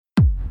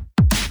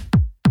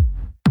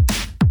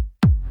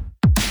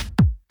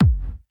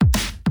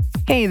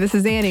Hey, this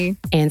is Annie.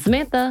 And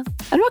Samantha.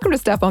 And welcome to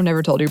Stuff Mom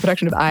Never Told You,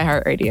 production of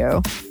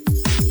iHeartRadio.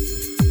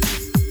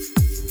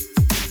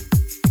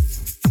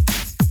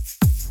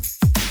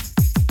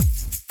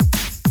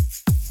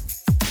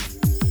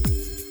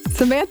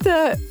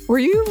 Samantha, were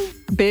you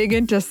big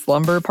into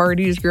slumber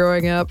parties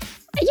growing up?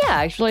 Yeah,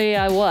 actually,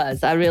 I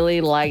was. I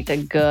really liked a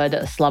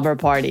good slumber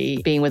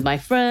party. Being with my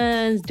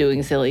friends,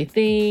 doing silly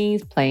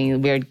things,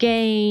 playing weird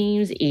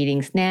games,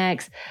 eating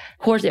snacks.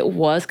 Of course, it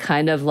was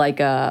kind of like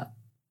a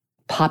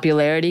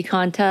popularity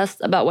contest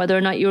about whether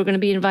or not you were going to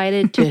be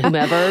invited to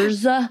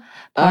whomever's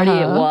party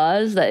it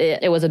was.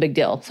 It was a big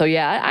deal. So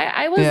yeah,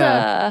 I was,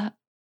 I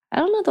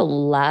don't know the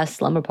last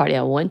slumber party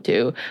I went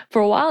to. For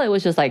a while, it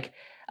was just like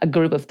a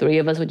group of 3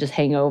 of us would just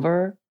hang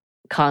over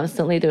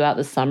constantly throughout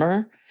the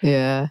summer.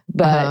 Yeah.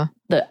 But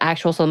the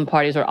actual slumber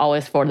parties are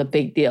always for the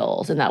big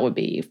deals. And that would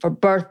be for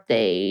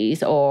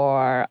birthdays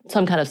or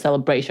some kind of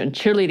celebration,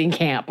 cheerleading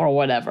camp or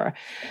whatever.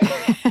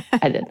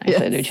 I didn't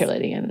actually do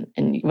cheerleading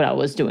and when I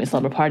was doing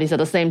slumber parties at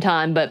the same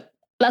time, but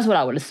that's what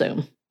I would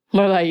assume.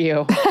 What about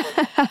you?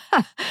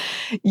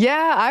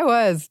 Yeah, I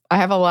was. I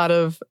have a lot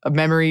of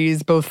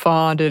memories, both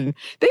fond and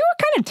they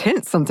were kind of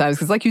tense sometimes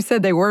because like you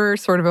said, they were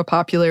sort of a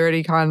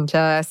popularity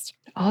contest.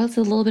 Oh, it's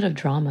a little bit of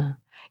drama.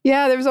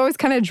 Yeah, there was always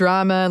kind of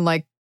drama and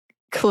like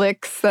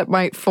cliques that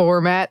might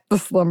form at the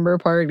slumber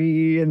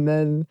party and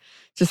then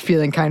just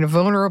feeling kind of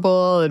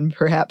vulnerable and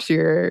perhaps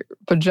your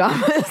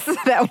pajamas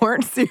that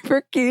weren't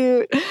super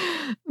cute.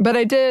 But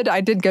I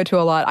did go to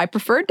a lot. I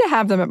preferred to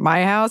have them at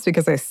my house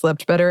because I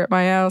slept better at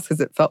my house because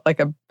it felt like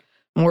a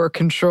more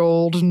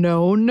controlled,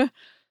 known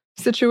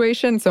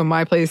situation. So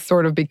my place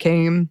sort of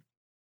became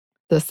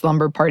the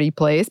slumber party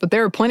place. But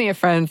there were plenty of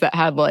friends that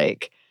had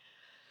like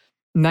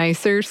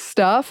nicer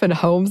stuff and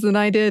homes than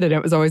I did. And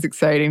it was always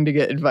exciting to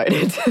get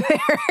invited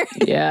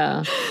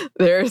to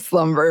their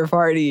slumber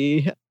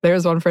party.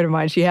 There's one friend of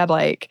mine, she had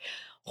like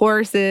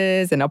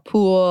horses and a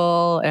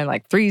pool and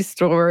like 3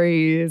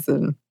 stories.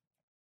 And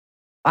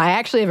I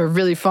actually have a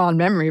really fond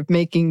memory of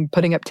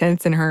putting up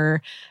tents in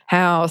her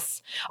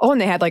house. Oh,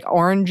 and they had like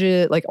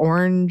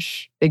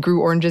they grew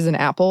oranges and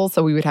apples.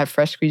 So we would have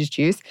fresh squeezed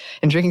juice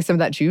and drinking some of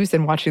that juice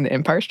and watching The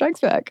Empire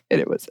Strikes Back.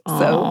 And it was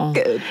so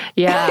good.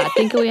 Yeah, I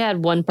think we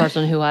had one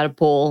person who had a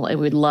pool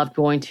and we loved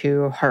going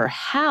to her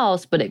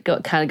house, but it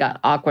kind of got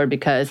awkward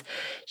because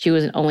she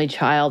was an only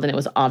child and it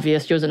was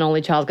obvious she was an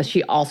only child because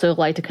she also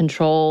liked to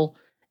control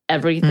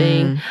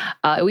everything.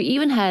 We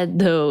even had,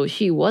 though,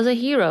 she was a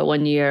hero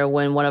one year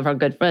when one of our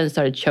good friends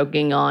started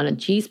choking on a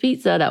cheese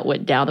pizza that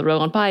went down the road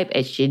on pipe,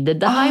 and she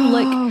did the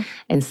Heimlich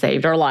and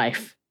saved her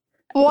life.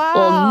 Wow.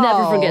 We'll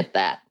never forget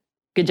that.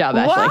 Good job,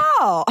 Ashley.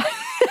 Wow.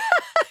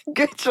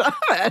 Good job,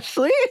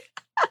 Ashley.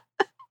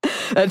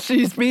 That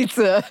cheese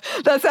pizza.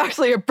 That's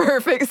actually a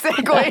perfect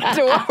segue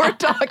to what we're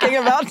talking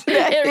about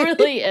today. It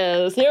really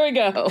is. Here we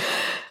go.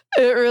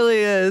 It really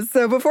is.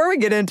 So before we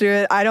get into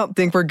it, I don't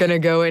think we're going to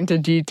go into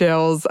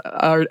details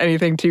or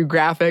anything too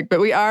graphic, but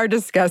we are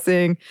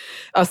discussing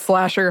a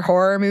slasher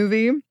horror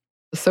movie.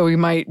 So we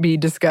might be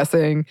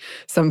discussing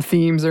some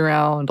themes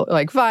around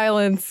like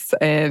violence,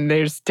 and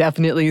there's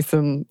definitely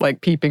some like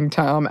peeping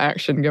Tom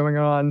action going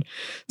on.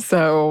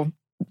 So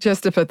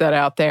just to put that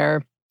out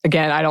there,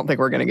 again, I don't think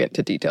we're going to get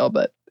into detail,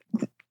 but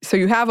so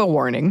you have a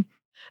warning.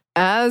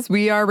 As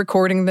we are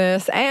recording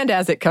this and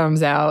as it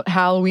comes out,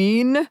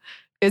 Halloween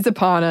is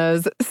upon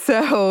us.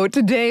 So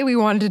today we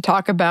wanted to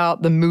talk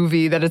about the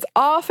movie that is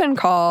often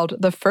called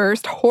the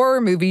first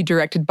horror movie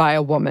directed by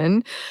a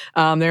woman.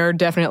 There are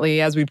definitely,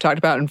 as we've talked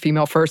about in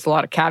Female First, a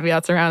lot of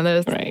caveats around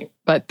this. Right.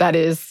 But that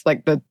is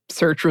like the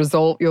search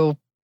result you'll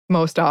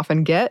most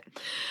often get.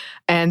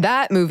 And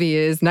that movie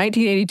is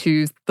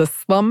 1982's The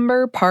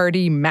Slumber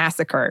Party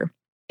Massacre.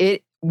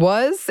 It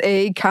was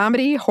a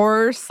comedy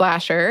horror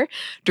slasher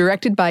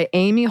directed by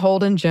Amy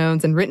Holden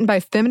Jones and written by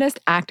feminist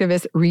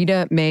activist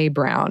Rita Mae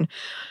Brown.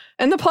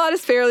 And the plot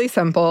is fairly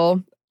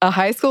simple. A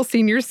high school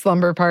senior's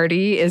slumber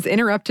party is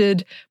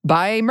interrupted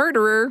by a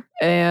murderer,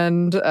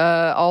 and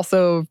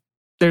also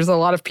there's a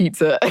lot of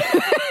pizza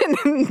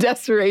and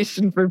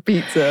desperation for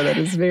pizza that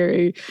is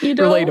very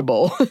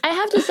relatable. I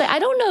have to say, I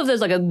don't know if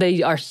there's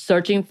they are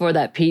searching for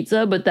that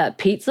pizza, but that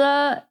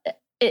pizza,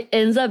 it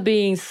ends up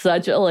being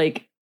such a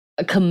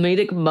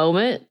comedic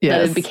moment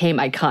that it became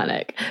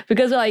iconic.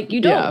 Because I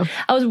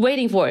was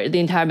waiting for it the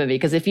entire movie,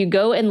 because if you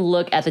go and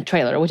look at the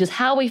trailer, which is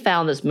how we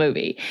found this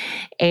movie,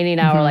 Annie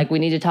and I were like, we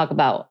need to talk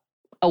about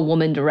a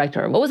woman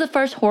director. What was the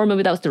first horror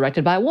movie that was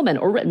directed by a woman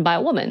or written by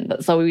a woman?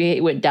 So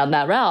we went down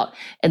that route,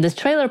 and this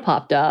trailer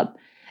popped up,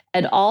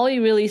 and all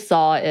you really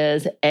saw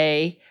is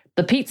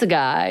the pizza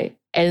guy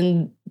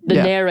and the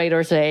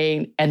narrator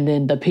saying, and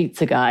then the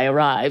pizza guy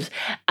arrives,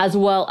 as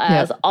well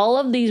as all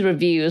of these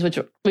reviews, which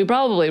we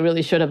probably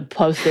really should have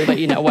posted,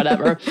 but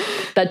whatever,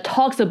 that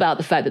talks about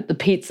the fact that the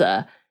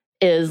pizza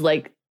is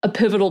like a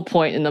pivotal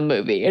point in the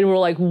movie. And we're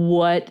like,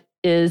 what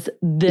is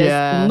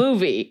this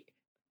movie?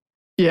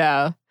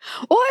 Yeah.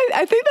 Well,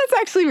 I think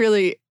that's actually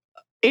really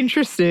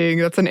interesting.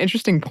 That's an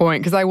interesting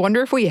point, because I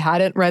wonder if we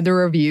hadn't read the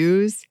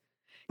reviews,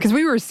 because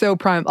we were so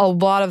primed. A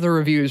lot of the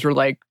reviews were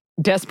like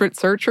desperate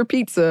search for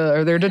pizza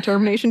or their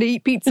determination to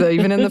eat pizza,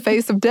 even in the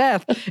face of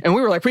death. And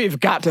we were like, we've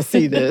got to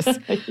see this.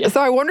 Yeah.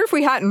 So I wonder if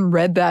we hadn't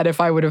read that, if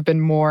I would have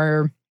been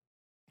more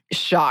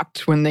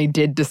shocked when they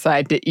did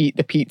decide to eat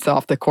the pizza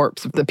off the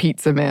corpse of the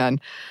pizza man.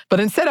 But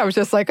instead, I was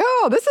just like,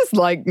 oh, this is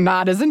like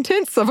not as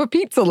intense of a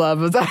pizza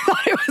love as I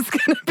thought it was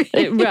going to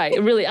be.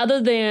 Right, really. Other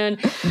than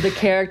the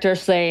character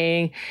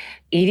saying,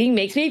 eating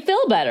makes me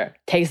feel better.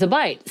 Takes a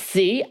bite.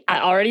 See, I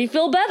already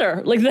feel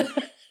better. Like that.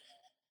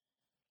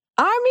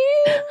 I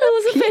mean,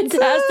 it was a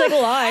fantastic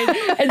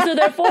line. And so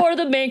therefore,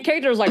 the main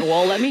character is like,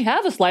 well, let me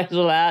have a slice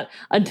of that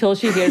until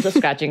she hears a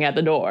scratching at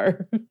the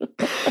door.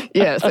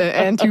 Yes,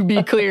 and to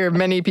be clear,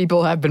 many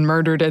people have been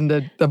murdered, and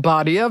the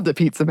body of the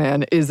pizza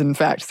man is, in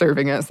fact,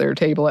 serving as their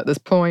table at this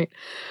point.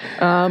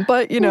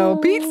 But,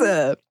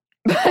 pizza.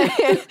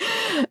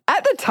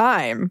 At the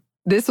time,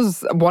 this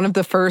was one of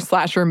the first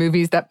slasher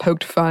movies that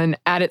poked fun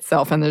at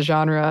itself in the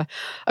genre.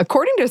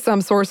 According to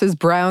some sources,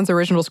 Brown's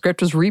original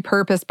script was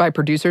repurposed by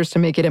producers to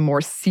make it a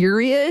more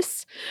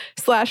serious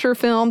slasher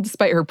film,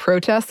 despite her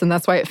protests, and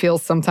that's why it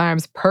feels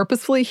sometimes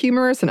purposefully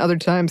humorous and other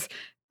times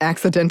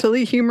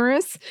accidentally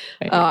humorous.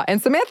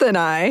 And Samantha and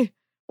I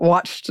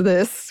watched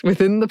this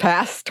within the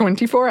past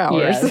 24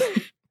 hours. Yes.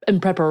 In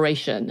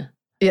preparation.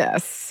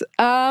 Yes.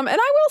 And I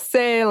will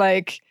say,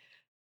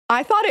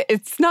 I thought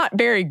it's not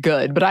very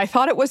good, but I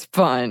thought it was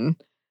fun.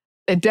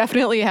 It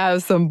definitely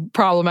has some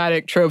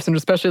problematic tropes, and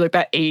especially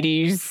that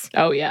 80s.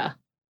 Oh, yeah.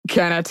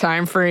 Kind of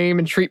time frame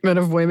and treatment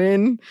of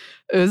women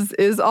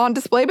is on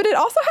display. But it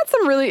also had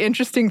some really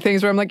interesting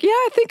things where I'm like, yeah,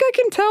 I think I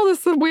can tell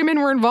the women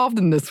were involved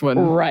in this one.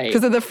 Right.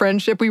 Because of the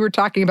friendship. We were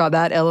talking about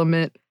that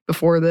element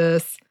before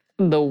this.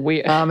 The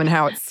weird. And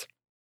how it's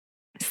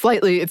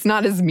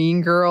not as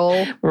Mean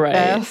Girl-esque.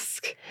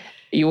 Right.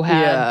 You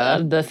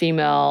have the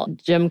female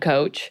gym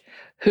coach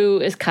who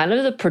is kind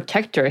of the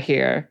protector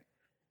here,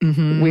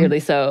 weirdly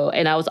so.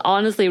 And I was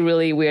honestly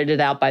really weirded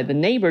out by the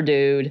neighbor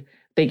dude,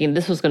 thinking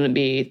this was going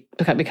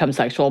to become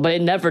sexual, but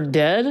it never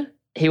did.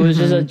 He was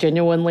just a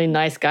genuinely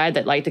nice guy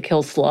that liked to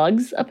kill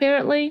slugs,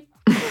 apparently.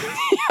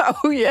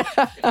 Oh, yeah.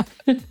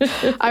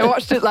 I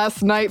watched it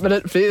last night, but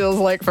it feels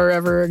like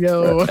forever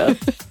ago.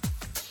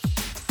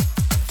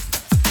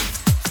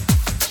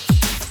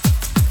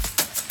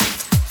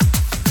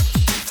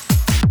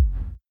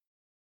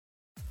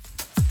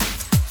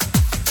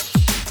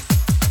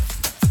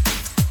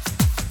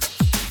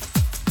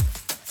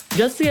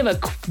 Just to give a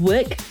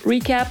quick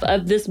recap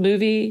of this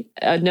movie,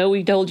 I know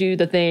we told you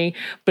the thing,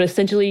 but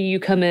essentially you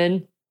come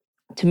in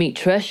to meet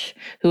Trish,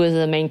 who is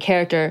the main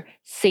character,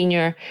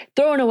 senior,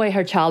 throwing away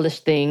her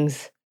childish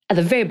things at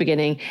the very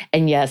beginning.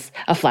 And yes,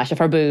 a flash of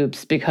her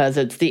boobs because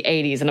it's the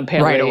 80s and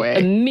apparently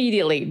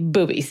immediately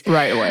boobies.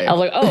 Right away. I was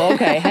like, oh,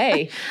 okay,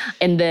 hey.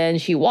 And then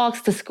she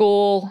walks to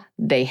school.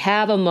 They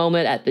have a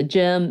moment at the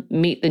gym,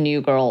 meet the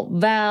new girl,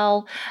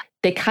 Val.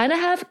 They kind of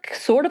have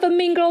sort of a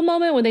Mean Girl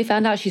moment when they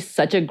found out she's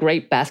such a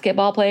great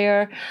basketball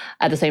player.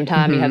 At the same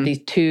time, you have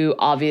these two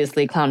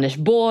obviously clownish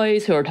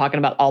boys who are talking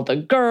about all the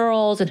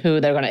girls and who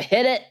they're going to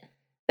hit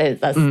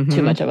it. That's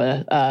too much of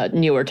a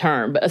newer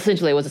term, but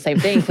essentially it was the same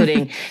thing,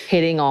 including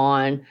hitting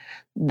on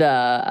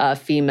the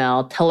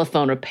female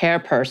telephone repair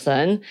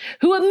person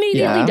who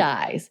immediately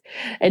dies.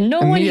 And no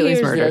one hears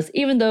this,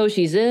 even though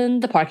she's in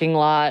the parking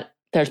lot.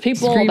 There's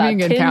people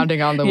screaming about and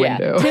pounding on the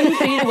window. 10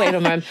 feet away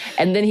from him.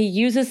 And then he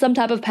uses some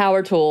type of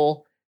power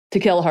tool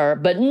to kill her.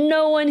 But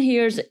no one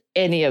hears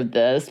any of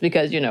this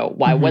because,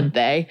 why would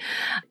they?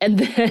 And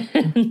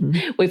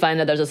then we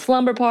find out there's a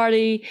slumber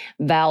party.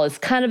 Val is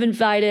kind of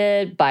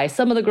invited by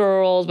some of the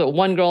girls, but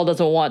one girl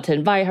doesn't want to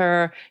invite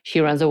her. She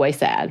runs away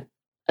sad,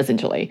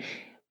 essentially.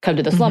 Come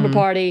to the slumber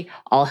party.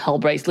 All hell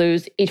breaks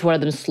loose. Each one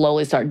of them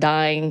slowly start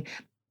dying.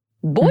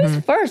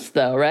 Boys first,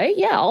 though, right?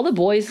 Yeah, all the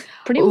boys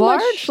pretty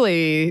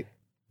largely.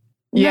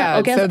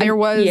 Yeah, so there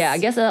was... Yeah, I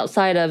guess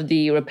outside of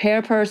the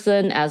repair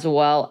person as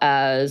well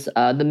as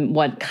the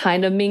one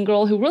kind of mean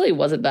girl who really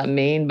wasn't that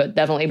mean, but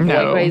definitely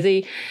boy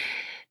crazy.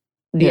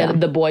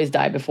 The boys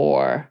died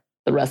before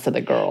the rest of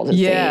the girls, it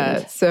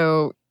seems.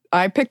 So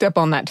I picked up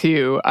on that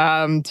too.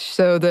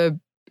 So the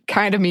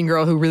kind of mean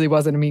girl who really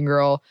wasn't a mean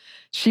girl,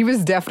 she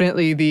was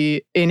definitely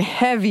the, in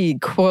heavy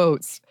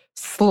quotes,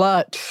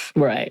 slut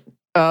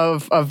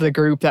of the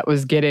group that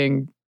was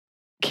getting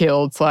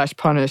killed /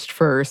 punished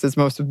first, as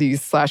most of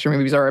these slasher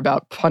movies are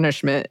about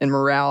punishment and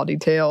morality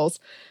tales.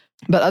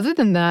 But other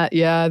than that,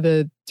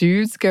 the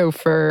dudes go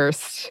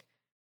first.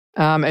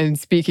 And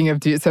speaking of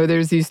dudes, so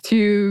there's these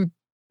two,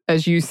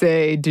 as you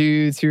say,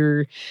 dudes who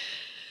are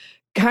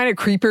kind of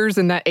creepers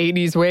in that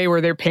 80s way where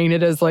they're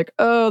painted as like,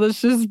 oh,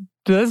 this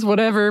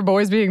whatever,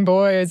 boys being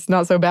boys,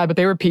 not so bad. But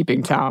they were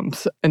peeping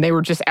Toms. And they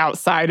were just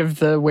outside of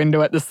the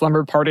window at the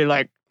slumber party,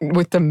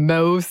 with the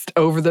most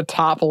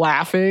over-the-top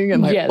laughing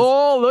and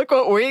oh, look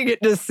what we get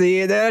to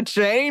see. They're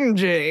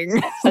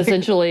changing.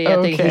 Essentially,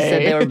 I think he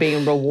said they were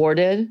being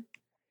rewarded.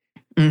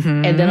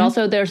 And then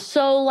also they're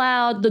so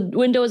loud, the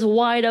window is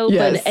wide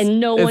open and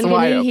no one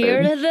can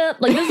hear them.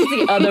 Like, this is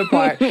the other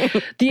part.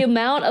 The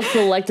amount of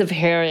selective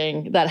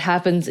hearing that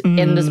happens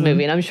in this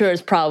movie, and I'm sure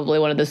it's probably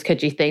one of those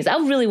kitschy things. I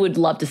really would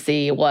love to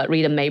see what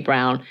Rita Mae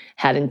Brown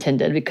had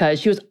intended,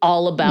 because she was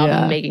all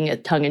about making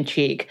it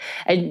tongue-in-cheek.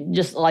 And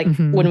just like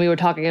when we were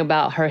talking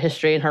about her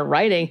history and her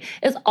writing,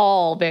 it's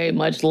all very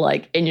much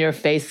like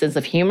in-your-face sense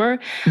of humor.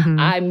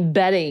 I'm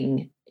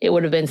betting it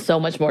would have been so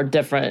much more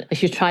different.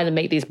 She was trying to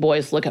make these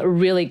boys look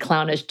really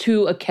clownish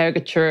to a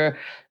caricature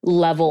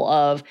level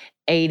of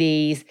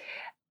 80s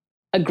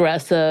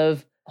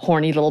aggressive,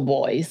 horny little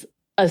boys,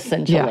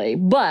 essentially.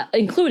 But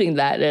including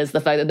that is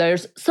the fact that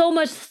there's so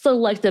much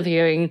selective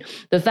hearing,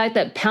 the fact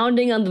that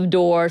pounding on the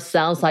door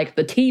sounds like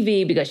the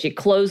TV because she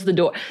closed the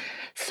door.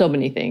 So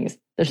many things.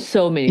 There's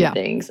so many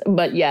things.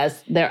 But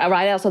yes, they're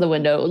right outside the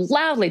window,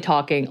 loudly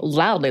talking,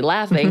 loudly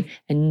laughing,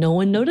 and no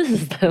one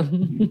notices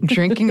them.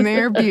 Drinking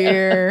their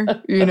beer,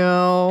 you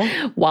know.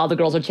 While the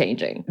girls are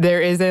changing. There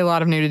is a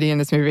lot of nudity in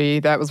this movie.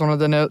 That was one of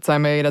the notes I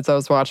made as I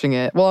was watching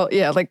it. Well,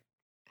 yeah, like,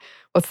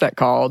 what's that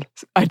called?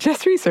 I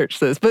just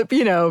researched this, but,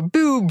 you know,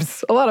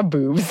 boobs. A lot of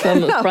boobs.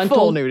 Not frontal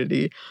full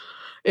nudity.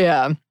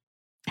 Yeah.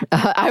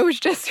 I was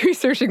just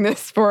researching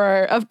this for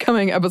our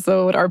upcoming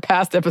episode, our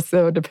past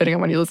episode, depending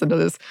on when you listen to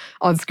this,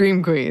 on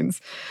Scream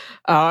Queens.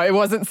 It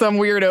wasn't some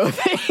weirdo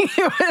thing.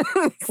 It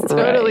was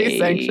totally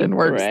sanctioned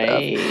work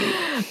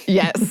stuff.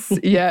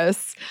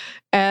 Yes.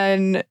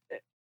 And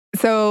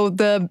so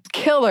the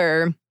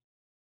killer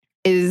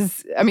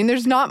is, I mean,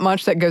 there's not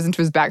much that goes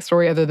into his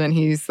backstory other than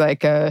he's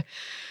like a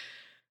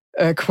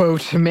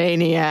quote,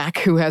 maniac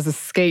who has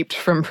escaped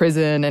from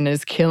prison and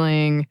is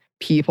killing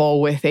people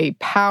with a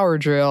power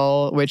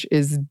drill, which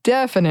is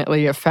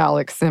definitely a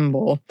phallic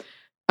symbol.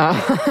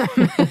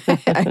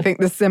 I think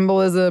the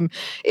symbolism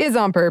is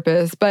on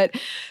purpose. But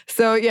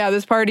so, yeah,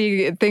 this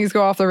party, things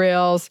go off the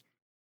rails.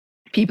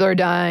 People are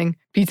dying.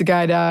 Pizza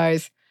guy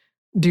dies.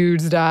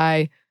 Dudes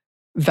die.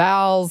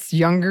 Val's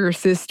younger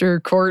sister,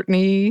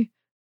 Courtney,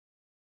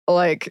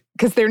 like,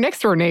 because they're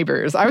next door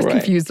neighbors. I was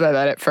confused by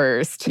that at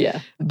first. Yeah.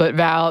 But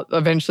Val,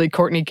 eventually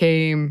Courtney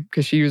came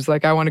because she was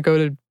like, I want to go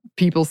to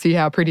people see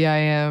how pretty I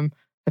am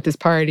at this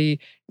party.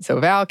 So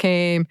Val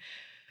came.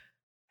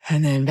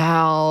 And then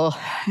Val,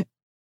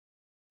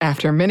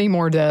 after many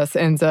more deaths,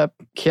 ends up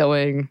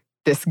killing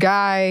this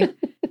guy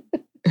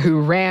who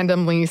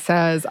randomly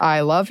says,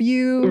 I love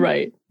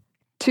you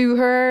to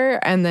her.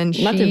 And then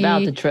Not to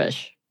Val, to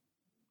Trish.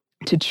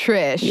 To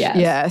Trish,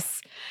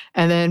 yes.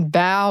 And then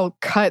Val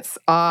cuts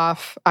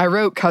off, I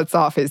wrote cuts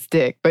off his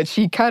dick, but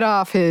she cut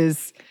off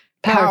his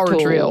power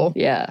drill.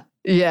 Yeah.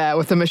 Yeah,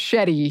 with a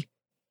machete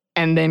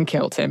and then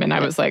killed him. And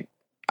I was like,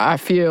 I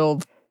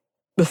feel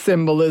the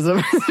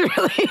symbolism.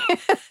 Really.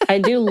 I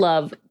do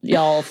love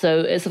y'all. So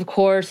it's, of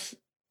course,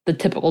 the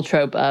typical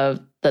trope of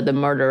that the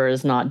murderer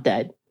is not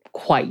dead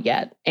quite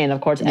yet. And,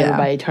 of course,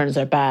 everybody turns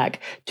their back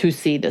to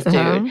see this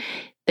dude.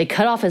 They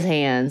cut off his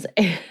hands.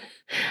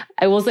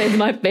 I will say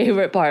my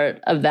favorite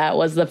part of that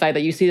was the fact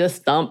that you see the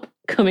stump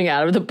coming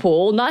out of the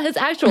pool. Not his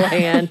actual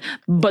hand,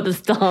 but the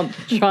stump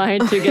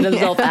trying to get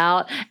himself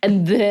out.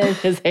 And then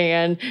his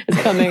hand is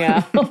coming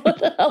out.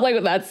 I'm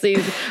like, that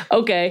seems,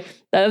 okay,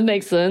 that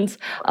makes sense.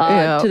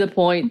 To the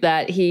point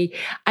that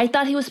I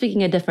thought he was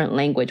speaking a different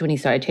language when he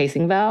started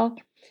chasing Val.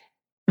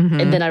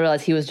 And then I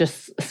realized he was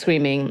just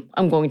screaming,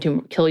 I'm going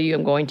to kill you,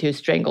 I'm going to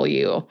strangle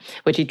you,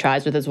 which he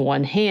tries with his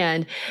one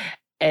hand.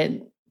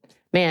 And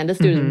man, this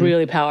dude is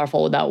really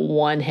powerful with that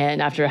one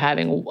hand after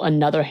having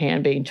another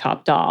hand being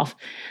chopped off.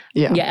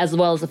 Yeah, as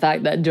well as the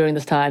fact that during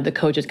this time, the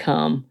coach had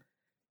come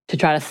to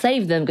try to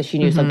save them because she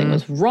knew something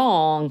was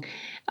wrong.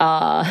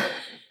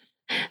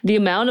 The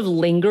amount of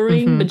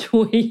lingering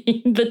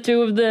between the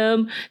two of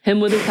them,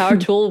 him with his power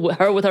tool,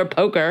 her with her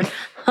poker,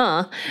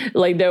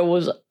 like there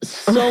was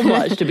so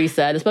much to be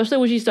said, especially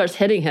when she starts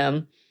hitting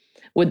him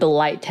with the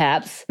light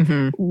taps,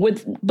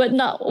 but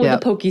not with the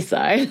pokey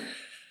side.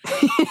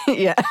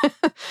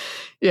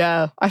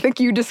 Yeah. I think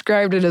you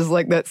described it as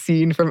like that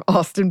scene from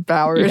Austin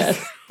Powers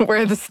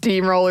where the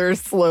steamroller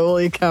is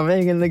slowly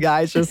coming and the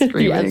guy's just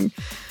screaming.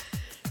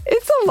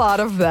 It's a lot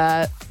of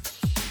that.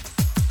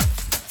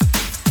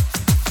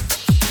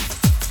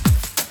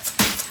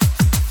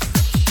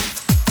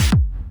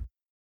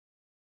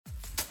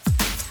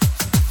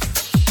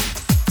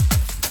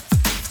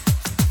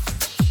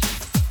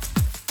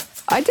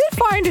 I did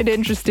find it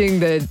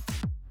interesting that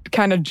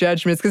kind of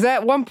judgments, because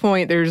at one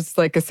point there's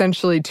like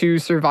essentially two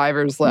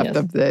survivors left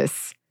of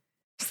this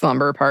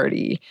slumber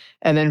party,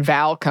 and then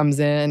Val comes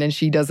in and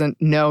she doesn't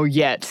know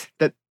yet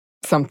that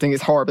something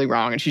is horribly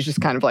wrong, and she's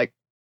just kind of like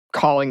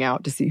calling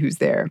out to see who's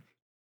there,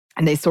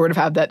 and they sort of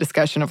have that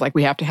discussion of like,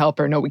 we have to help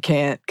her. No, we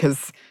can't,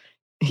 because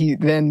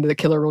then the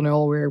killer will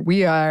know where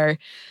we are.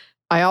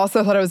 I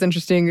also thought it was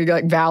interesting,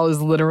 like Val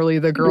is literally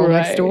the girl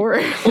next door.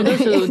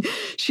 Well,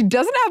 she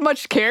doesn't have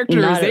much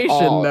characterization,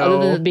 though.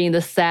 Other than being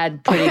the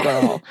sad, pretty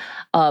girl.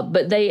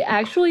 But they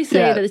actually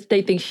say that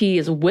they think she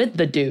is with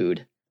the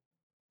dude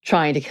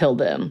trying to kill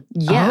them.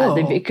 Yeah,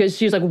 because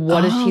she's like,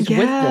 what if she's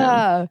with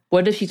them?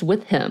 What if she's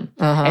with him?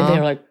 And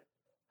they're like,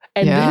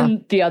 And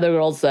then the other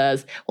girl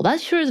says, well, that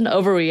sure is an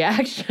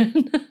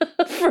overreaction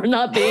for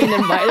not being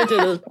invited to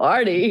this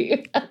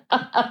party.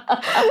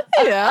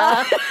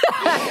 Yeah.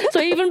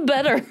 So even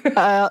better.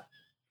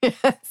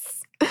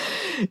 Yes.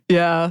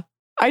 Yeah.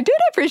 I did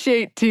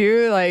appreciate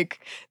too,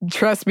 like,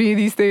 trust me,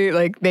 these things,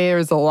 like,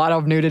 there's a lot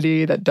of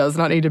nudity that does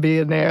not need to be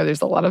in there.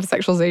 There's a lot of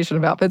sexualization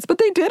of outfits, but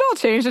they did all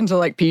change into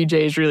like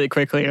PJs really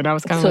quickly. And I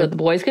was kind of so like, the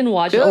boys can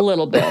watch a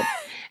little bit.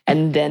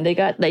 And then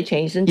they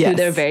changed into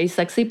their very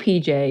sexy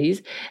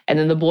PJs. And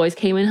then the boys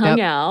came and hung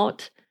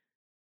out.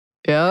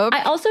 Yep.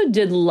 I also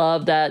did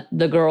love that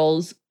the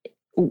girls,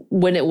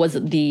 when it was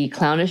the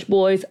clownish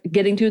boys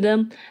getting to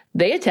them,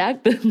 they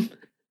attacked them.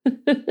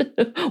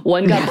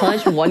 One got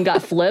punched, one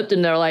got flipped,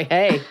 and they're like,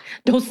 hey,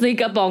 don't sneak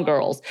up on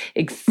girls.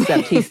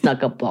 Except he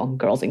snuck up on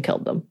girls and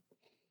killed them.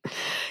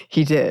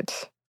 He did.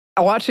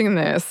 Watching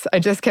this, I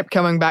just kept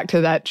coming back to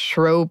that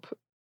trope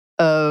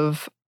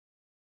of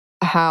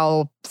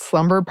how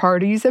slumber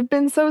parties have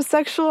been so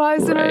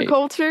sexualized in our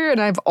culture,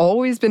 and I've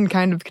always been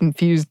kind of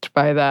confused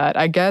by that.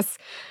 I guess,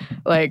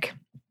 like,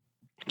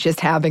 just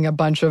having a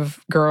bunch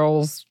of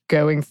girls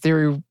going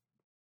through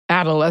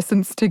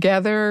adolescence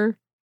together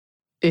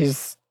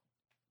is,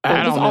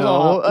 I don't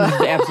know.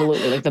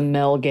 Absolutely, like the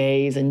male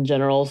gaze in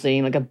general,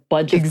 seeing like a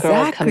bunch of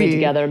girls coming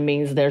together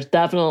means there's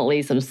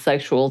definitely some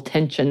sexual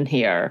tension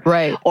here.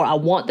 Right. Or I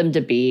want them to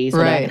be so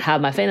that I can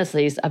have my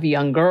fantasies of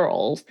young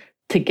girls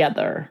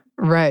together.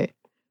 Right.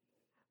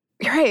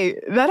 Right.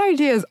 That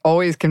idea has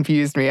always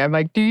confused me. I'm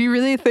like, do you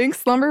really think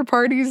slumber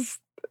parties,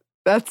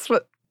 that's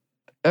what,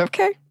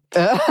 okay.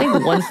 I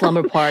think one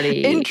slumber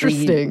party,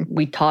 interesting.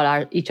 We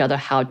taught each other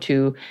how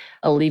to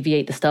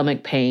alleviate the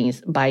stomach pains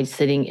by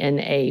sitting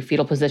in a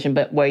fetal position,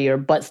 but where your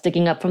butt's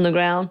sticking up from the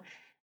ground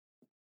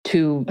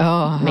to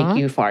make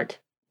you fart.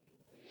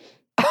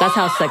 That's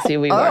how sexy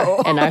we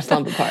were in our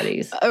slumber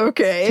parties.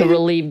 Okay. To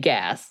relieve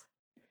gas.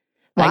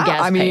 Wow,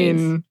 gas I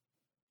pains. mean,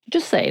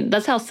 just saying,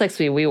 that's how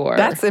sexy we were.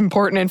 That's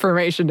important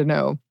information to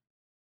know.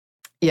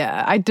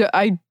 Yeah,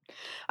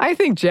 I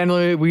think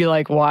generally we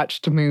like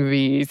watched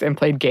movies and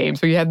played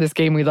games. We had this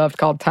game we loved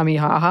called Tummy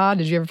Ha Ha.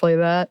 Did you ever play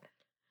that?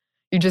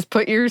 You just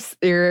put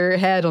your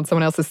head on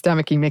someone else's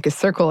stomach, you make a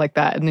circle like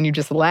that, and then you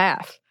just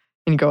laugh.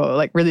 And you go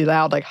like really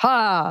loud, like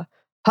ha,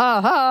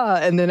 ha, ha,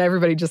 and then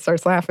everybody just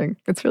starts laughing.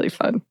 It's really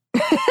fun.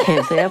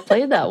 Can't say I've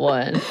played that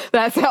one.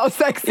 That's how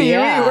sexy we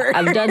were.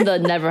 I've done the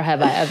Never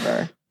Have I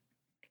Ever.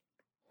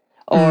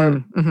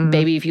 Or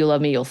Baby If You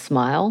Love Me, You'll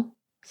Smile.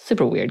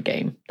 Super weird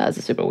game. That's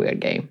a super weird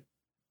game.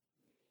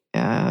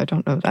 Yeah, I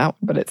don't know that one,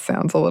 but it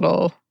sounds a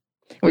little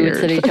weird. We would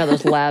sit in each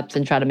other's laps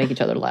and try to make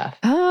each other laugh.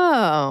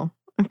 Oh,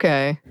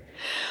 okay.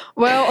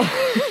 Well,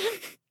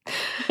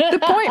 the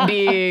point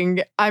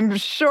being, I'm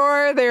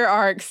sure there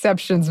are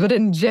exceptions, but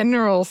in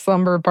general,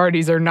 slumber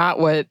parties are not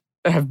what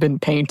have been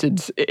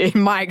painted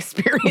in my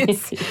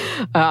experience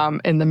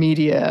in the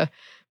media.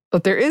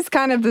 But there is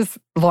kind of this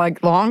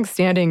like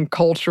long-standing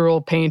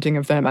cultural painting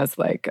of them as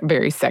like a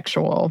very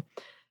sexual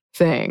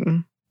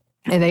thing.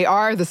 And they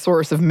are the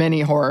source of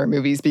many horror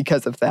movies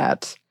because of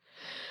that.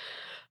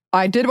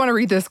 I did want to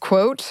read this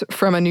quote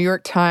from a New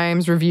York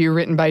Times review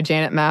written by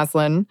Janet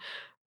Maslin.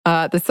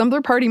 The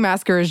Slumber Party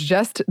Massacre is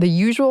just the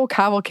usual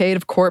cavalcade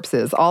of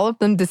corpses, all of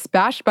them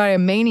dispatched by a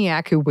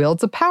maniac who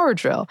wields a power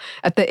drill.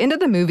 At the end of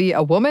the movie,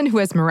 a woman who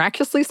has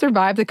miraculously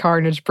survived the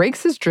carnage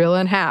breaks his drill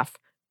in half.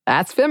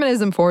 That's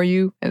feminism for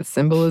you, and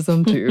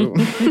symbolism too.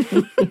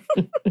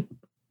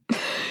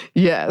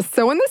 Yes.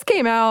 So when this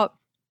came out,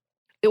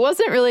 it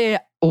wasn't really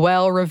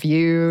well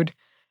reviewed.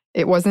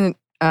 It wasn't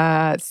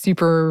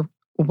super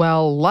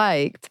well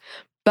liked,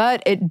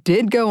 but it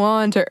did go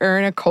on to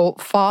earn a cult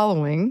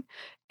following,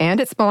 and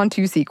it spawned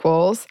 2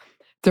 sequels.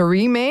 The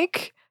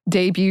remake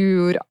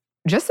debuted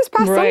just this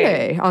past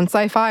Sunday on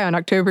Sci-Fi on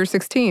October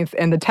 16th,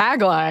 and the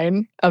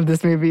tagline of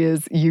this movie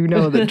is, "You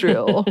know the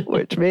drill,"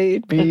 which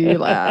made me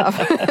laugh.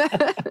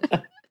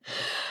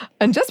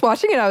 And just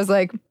watching it, I was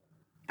like,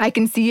 I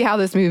can see how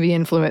this movie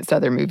influenced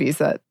other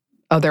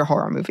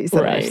horror movies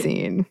that I've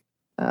seen.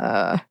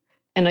 And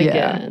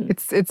again,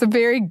 it's a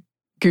very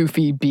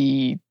goofy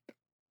B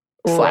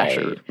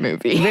slasher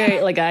movie.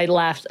 Very, like, I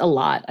laughed a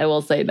lot. I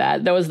will say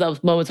that. There was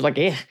those moments of like,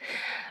 eh.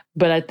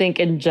 But I think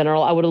in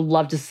general, I would have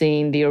loved to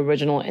seen the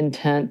original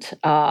intent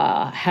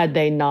had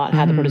they not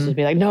had the producers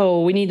be like,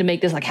 no, we need to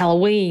make this like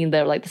Halloween.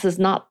 They're like, this is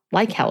not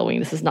like Halloween.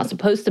 This is not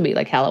supposed to be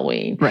like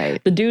Halloween.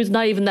 Right. The dude's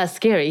not even that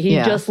scary. He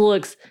just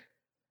looks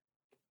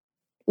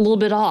a little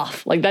bit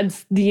off. Like,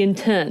 that's the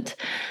intent.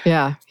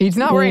 Yeah. He's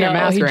not wearing a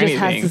mask or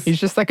anything. He's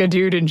just like a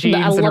dude in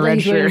jeans and a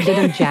red shirt.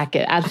 Denim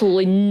jacket.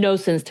 Absolutely no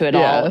sense to it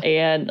all.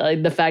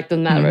 And the fact of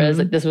the matter is,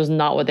 like, this was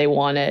not what they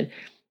wanted.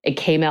 It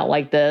came out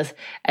like this,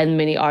 and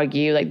many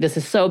argue, like, this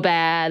is so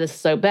bad,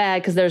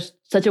 because there's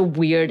such a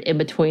weird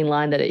in-between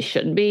line that it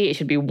shouldn't be. It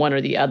should be one or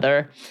the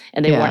other,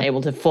 and they weren't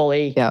able to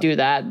fully do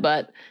that,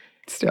 but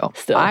still.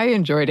 I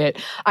enjoyed it.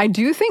 I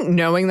do think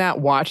knowing that,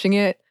 watching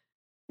it,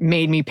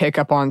 made me pick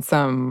up on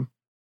some,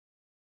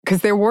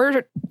 because there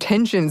were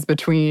tensions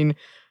between,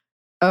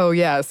 so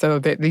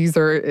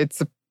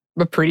it's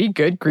a pretty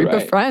good group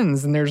of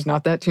friends, and there's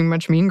not that too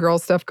much mean girl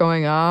stuff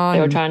going on.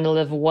 They were trying to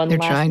live one last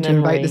memory. They're trying to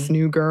invite this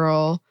new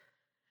girl,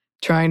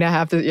 trying to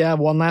have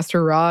one last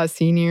hurrah as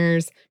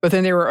seniors. But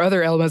then there were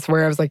other elements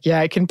where I was like,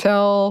 I can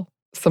tell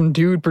some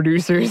dude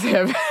producers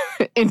have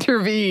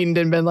intervened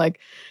and been like,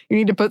 you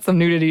need to put some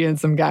nudity in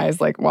some guys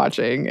like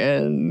watching.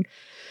 And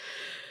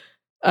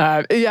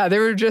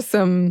there were just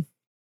some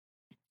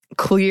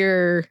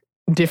clear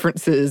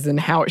differences in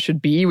how it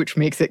should be, which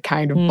makes it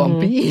kind of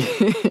bumpy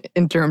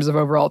in terms of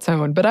overall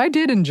tone. But I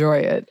did enjoy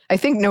it. I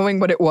think knowing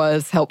what it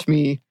was helped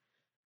me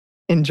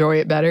enjoy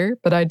it better,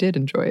 but I did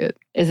enjoy it.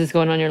 Is this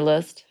going on your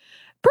list?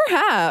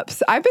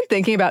 Perhaps. I've been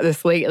thinking about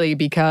this lately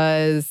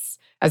because,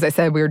 as I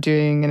said, we were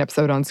doing an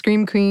episode on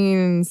Scream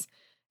Queens,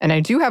 and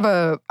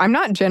I'm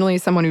not generally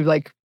someone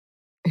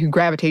who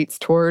gravitates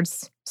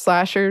towards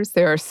slashers.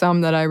 There are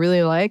some that I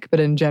really like,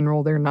 but in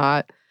general, they're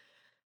not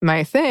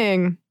my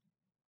thing.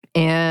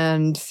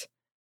 And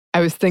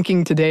I was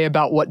thinking today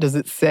about what does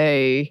it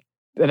say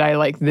that I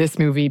like this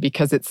movie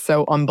because it's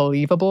so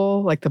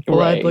unbelievable. Like the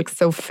blood looks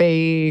so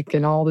fake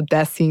and all the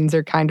death scenes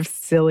are kind of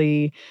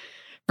silly.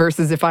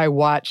 Versus if I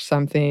watch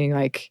something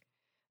like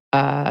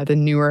the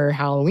newer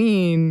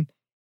Halloween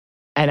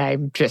and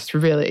I'm just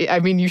really,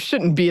 you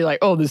shouldn't be like,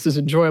 oh, this is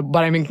enjoyable,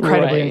 but I'm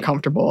incredibly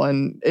uncomfortable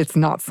and it's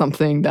not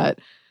something that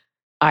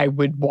I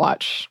would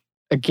watch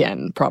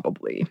again,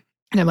 probably.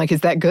 And I'm like,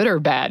 is that good or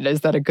bad?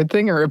 Is that a good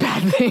thing or a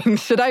bad thing?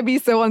 Should I be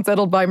so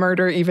unsettled by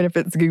murder even if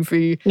it's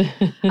goofy?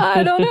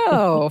 I don't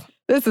know.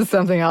 This is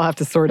something I'll have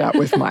to sort out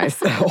with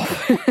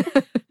myself.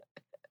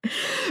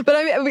 But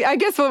I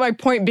guess what my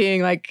point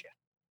being, like,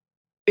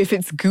 if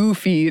it's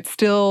goofy, it's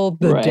still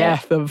the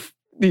death of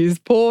these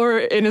poor,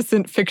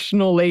 innocent,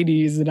 fictional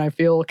ladies. And I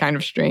feel kind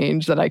of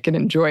strange that I can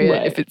enjoy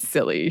it if it's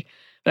silly,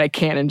 but I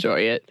can't enjoy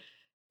it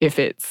if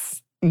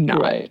it's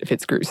not, if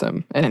it's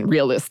gruesome and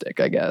realistic,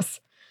 I guess.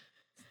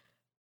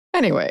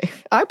 Anyway,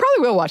 I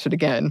probably will watch it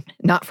again.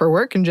 Not for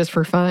work and just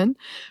for fun.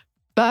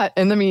 But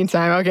in the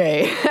meantime,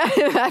 okay,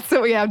 that's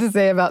what we have to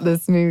say about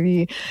this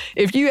movie.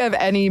 If you have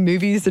any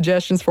movie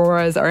suggestions for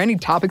us or any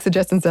topic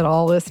suggestions at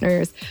all,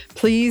 listeners,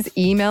 please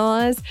email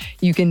us.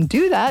 You can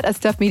do that at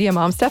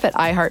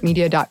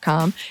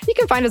stuffmediamomstuff@iheartmedia.com. You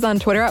can find us on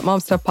Twitter at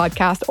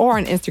momstuffpodcast or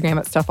on Instagram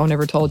at Stuff I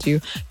Never Told You.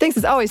 Thanks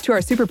as always to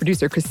our super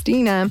producer,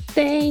 Christina.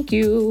 Thank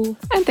you.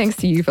 And thanks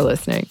to you for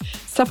listening.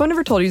 Stuff I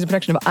Never Told You is a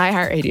production of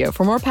iHeartRadio.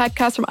 For more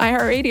podcasts from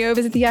iHeartRadio,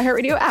 visit the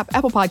iHeartRadio app,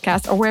 Apple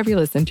Podcasts, or wherever you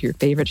listen to your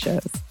favorite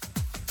shows.